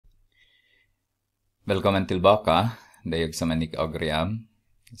Välkommen tillbaka. Det är jag som är Agriam.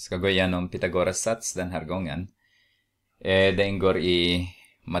 Jag ska gå igenom Pythagoras sats den här gången. Det ingår i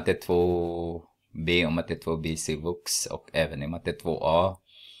matte 2b och matte 2b Civux och även i matte 2a.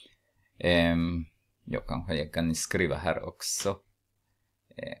 Jag kan skriva här också.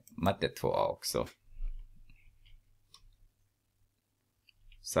 Matte 2a också.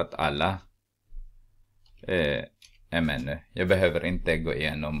 Så att alla är med nu. Jag behöver inte gå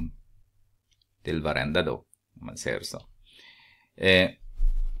igenom till varenda då, om man säger så.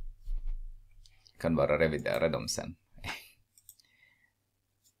 Kan bara revidera dem sen.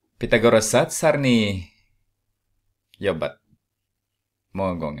 Pythagoras sats har ni jobbat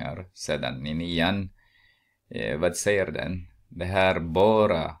många gånger sedan i nian. Vad säger den? Det här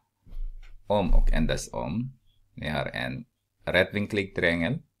bara om och endast om. Ni har en rättvinklig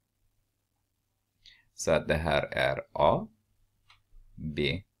triangel. Så att det här är A,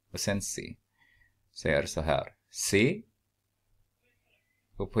 B och sen C. Säger så här. C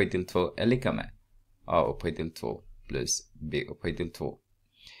upphöjt till 2 är lika med A upphöjt till 2 plus B upphöjt till 2.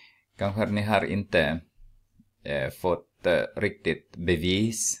 Kanske ni har inte fått riktigt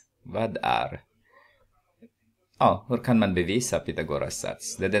bevis vad är. Hur kan man bevisa Pythagoras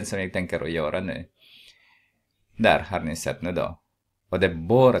sats? Det är den som jag tänker att göra nu. Där har ni sett nu då. Och det är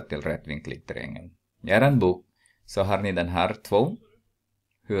bara till rättvinklig triangel. I er bok så har ni den här 2.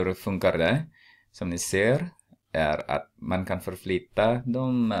 Hur funkar det? Som ni ser är att man kan förflytta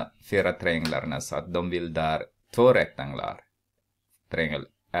de 4 trianglarna så att de bildar 2 rektanglar.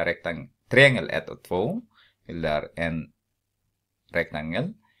 Triangel 1 och 2 bildar en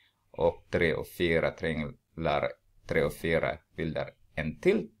rektangel. Och 3 och 4 trianglar 3 och 4 bildar en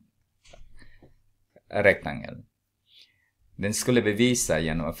till rektangel. Den skulle bevisa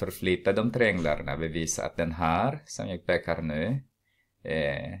genom att förflytta de trianglarna. Bevisa att den här som jag pekar nu.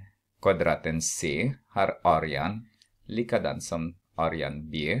 Kvadraten C har arean likadan som arean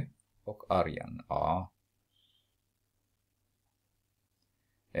B och arean A.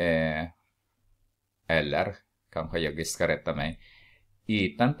 Eller kanske jag ska rätta mig.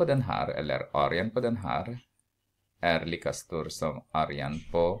 Ytan på den här eller arean på den här är lika stor som arean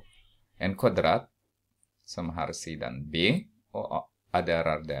på en kvadrat som har sidan B och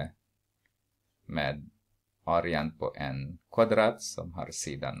adderar det med arean på en kvadrat som har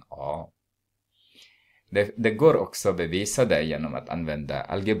sidan A. Det går också att bevisa det genom att använda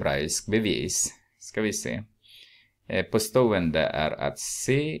algebraisk bevis. Ska vi se. Påstående är att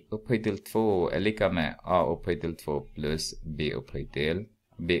C upphöjt till 2 är lika med A upphöjt till 2 plus B upphöjt till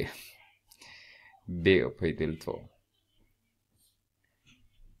B upphöjt till 2.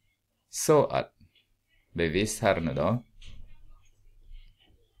 Så att bevis här nu då.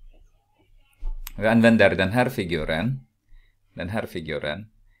 Vi använder den här figuren.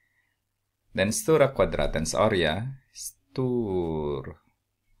 Den stora kvadratens area.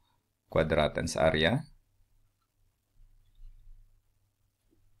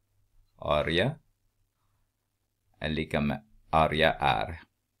 Area är lika med area är.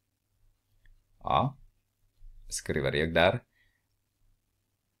 Ja. Skriver jag där.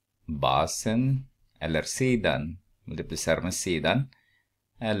 Basen eller sidan. Multiplicerar med sidan.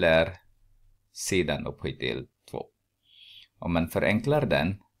 Eller sidan upphöjt till 2. Om man förenklar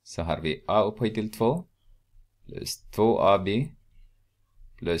den så har vi A upphöjt till 2 plus 2AB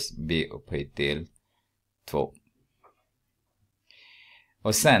plus B upphöjt till 2.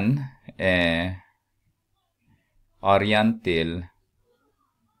 Och sen arean till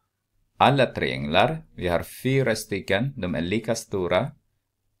alla trianglar. Vi har 4 stycken. De är lika stora.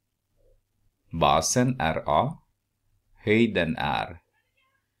 Basen är A. Höjden är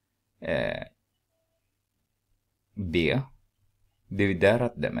B.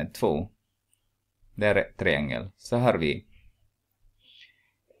 Dividerat det med 2. Det är triangel. Så har vi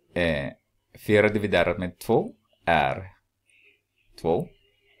 4 dividerat med 2 är 2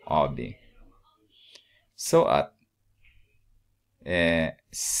 AB. Så att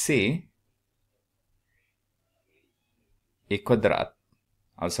C i kvadrat.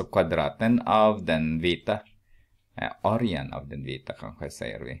 Alltså kvadraten av den vita. Arean av den vita kanske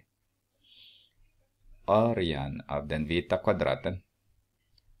säger vi. Arean av den vita kvadraten.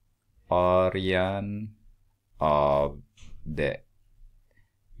 Arean av den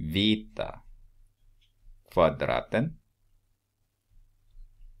vita kvadraten.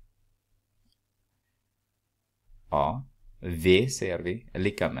 A. V säger vi är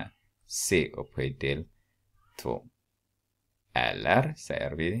lika med C upphöjt till 2. Eller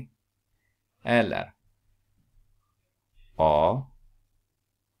säger vi. Eller A.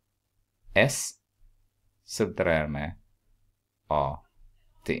 S subtraherar med A.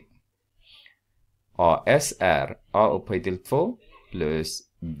 T. AS är A upphöjt till 2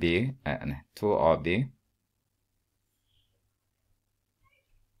 plus B, 2AB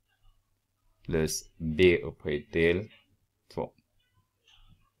plus B upphöjt till 2.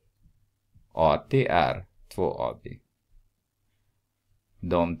 AT är 2AB.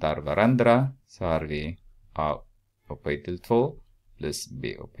 De tar varandra, så har vi A upphöjt till 2 plus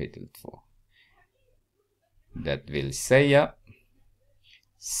B upphöjt till 2. Det vill säga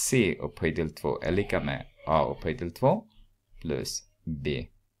C upphöjt till 2 är lika med A upphöjt till 2 plus B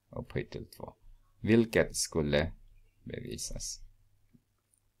upphöjt till 2. Vilket skulle bevisas.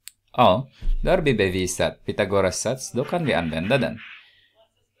 Ja, då har vi bevisat Pythagoras sats. Då kan vi använda den.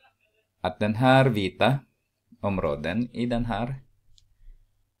 Att den här vita områden i den här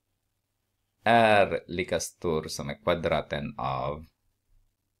är lika stor som kvadraten av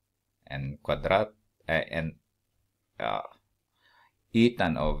en kvadrat,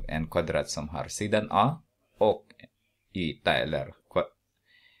 ytan av en kvadrat som har sidan A och yta eller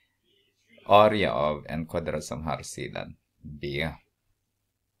area av en kvadrat som har sidan B.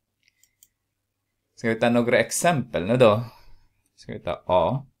 Ska vi ta några exempel nu då? Ska vi ta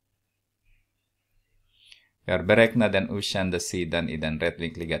A. Vi har beräknat den okända sidan i den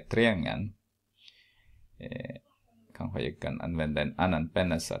rättvinkliga triangeln. Kanske jag kan använda en annan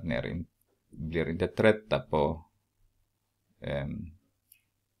penna så att ni blir inte trötta på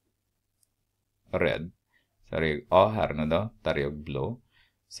röd. Så har jag A här nu då, tar jag blå.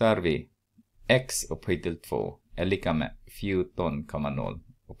 Så har vi x upphöjt till 2 är lika med 14,0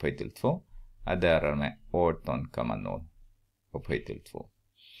 upphöjt till 2. Adderar med 18,0 upphöjt till 2.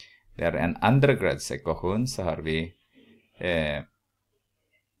 Det är en andra grads ekvation, så har vi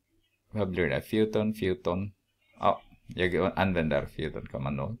vad blir det? 14. Ja, jag använder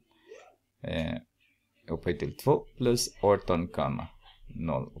 14,0 upphöjt till 2 plus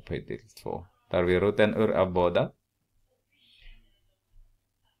 18,0 upphöjt till 2. Tar vi roten ur av båda.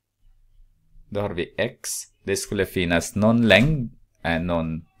 Då har vi x. Det skulle finnas någon längd,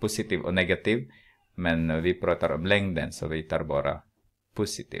 någon positiv och negativ. Men vi pratar om längden, så vi tar bara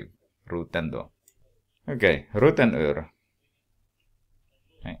positiv roten då. Okej, roten ur.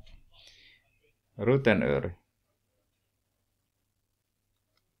 Roten ur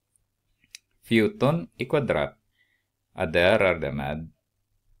 14 i kvadrat adderar det med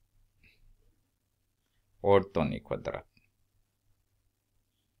 18 i kvadrat.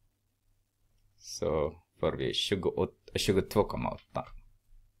 Så får vi 22,8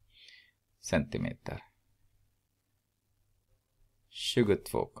 centimeter.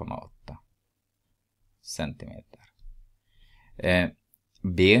 22,8 centimeter.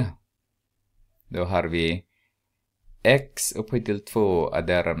 B. Då har vi x upphöjt till 2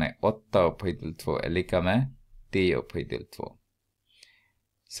 adderar med 8 upphöjt till 2 är lika med 10 upphöjt till 2.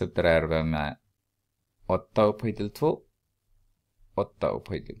 Subtraherar vi med 8 upphöjt till 2. 8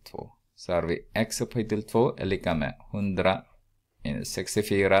 upphöjt till 2. Så har vi x upphöjt till 2 är lika med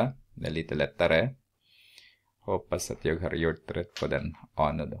 164. Det är lite lättare. Hoppas att jag har gjort rätt på den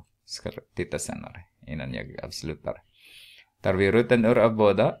A nu då. Ska titta senare innan jag avslutar. Tar vi roten ur av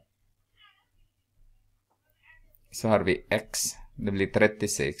båda. Så har vi x. Det blir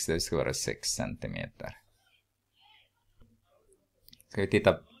 36. Det ska vara 6 centimeter. Ska vi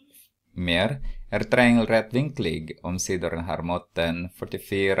titta mer. Är triangel rättvinklig om sidorna har måtten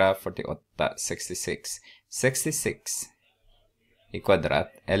 44, 48, 66. 66 i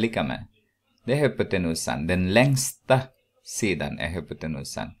kvadrat är lika med. Det är hypotenusan. Den längsta sidan är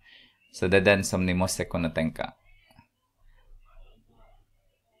hypotenusan. Så det är den som ni måste kunna tänka.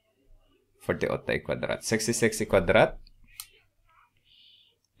 48 i kvadrat. 66 i kvadrat.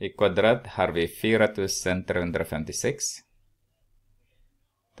 I kvadrat har vi 4356.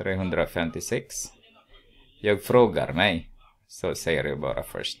 356. Jag frågar mig. Så säger jag bara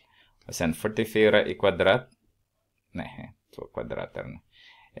först. Och sen 44 i kvadrat. Nej, 2 kvadrater nu.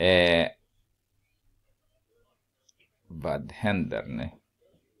 Vad händer nu?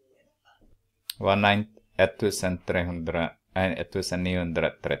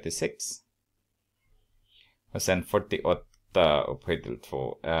 1936. Och sen 48 upphöjt till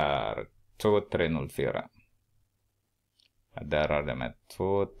 2 är 2304. Där är det med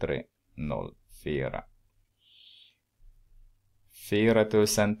 2304.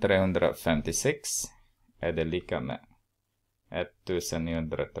 4356 är det lika med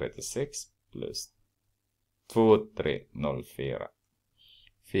 1936 plus 2304.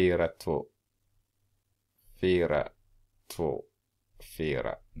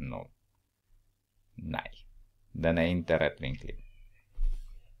 4240. Nej, den är inte rättvinklig.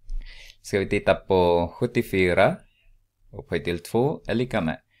 Ska vi titta på 74 upphöjt till 2 är lika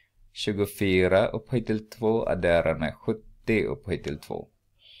med 24 upphöjt till 2 adderar med 70 upphöjt till 2.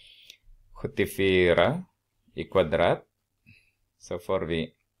 74 i kvadrat. Så får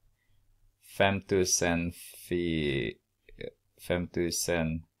vi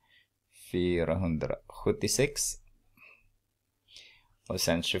 5476. Och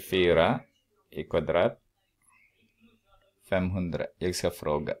sen 24 i kvadrat. 500.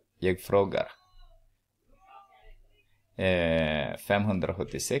 Jag frågar.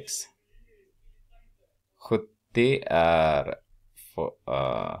 576. 70 är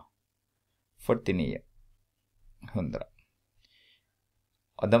 49. 100.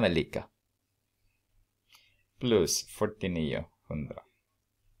 Och de är lika. Plus 49, 100.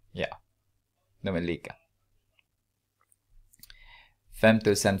 Ja, de är lika.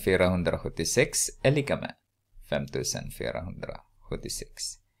 5476 är lika med 5476.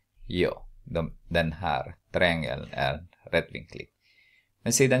 Jo, den här triangeln är rättvinklig.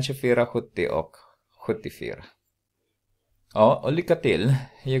 Men sedan 24, 70 och 74. Ja, och lycka till.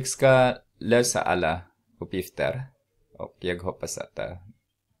 Jag ska lösa alla uppgifter. Och jag hoppas att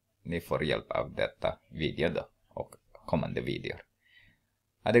ni får hjälp av detta video då. Och kommande videor.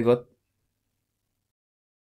 Ha det gott.